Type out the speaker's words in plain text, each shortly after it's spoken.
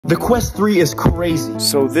The Quest 3 is crazy.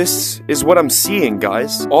 So this is what I'm seeing,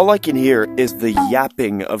 guys. All I can hear is the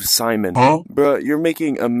yapping of Simon. Huh? Bruh, you're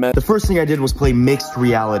making a mess. The first thing I did was play mixed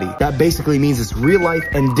reality. That basically means it's real life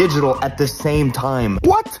and digital at the same time.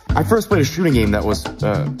 What? I first played a shooting game that was,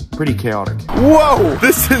 pretty chaotic. Whoa,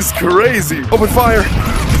 this is crazy. Open fire.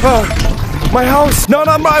 My house. Not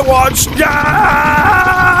on my watch.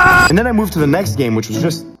 Yeah! And then I moved to the next game, which was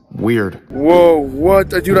just weird. Whoa, what?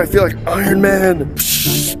 Dude, I feel like Iron Man.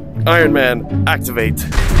 Psh, Iron Man, activate.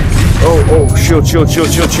 Oh, chill.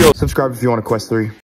 Subscribe if you want a Quest 3.